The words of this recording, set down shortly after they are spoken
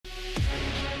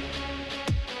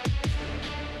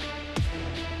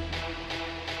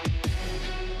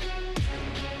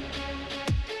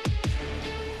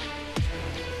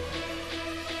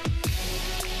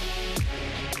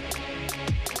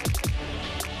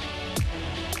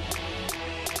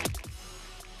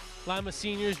Lima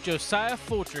Senior's Josiah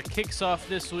Fulcher kicks off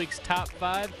this week's top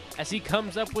 5 as he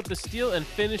comes up with the steal and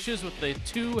finishes with a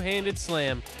two-handed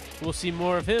slam. We'll see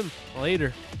more of him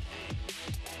later.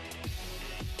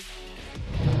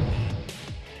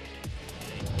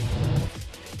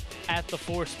 At the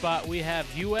 4 spot, we have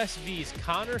USV's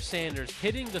Connor Sanders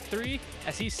hitting the 3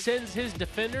 as he sends his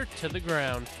defender to the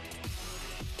ground.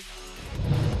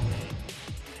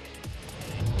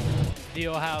 The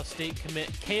Ohio State commit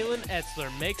Kalen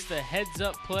Etzler makes the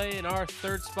heads-up play in our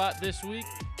 3rd spot this week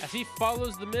as he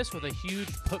follows the miss with a huge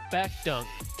putback dunk.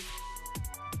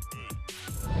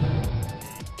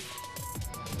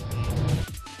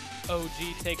 OG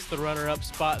takes the runner-up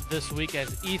spot this week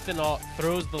as Ethan Alt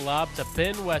throws the lob to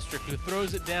Ben Westrick, who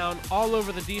throws it down all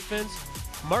over the defense.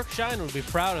 Mark Shine would be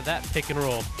proud of that pick and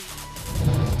roll.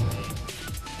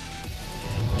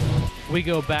 We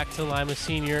go back to Lima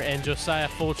Senior and Josiah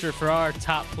Fulcher for our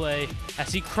top play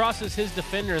as he crosses his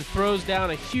defender and throws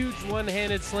down a huge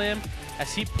one-handed slam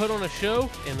as he put on a show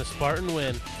in the Spartan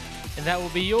win. And that will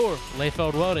be your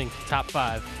Lefeld Welding Top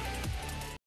 5.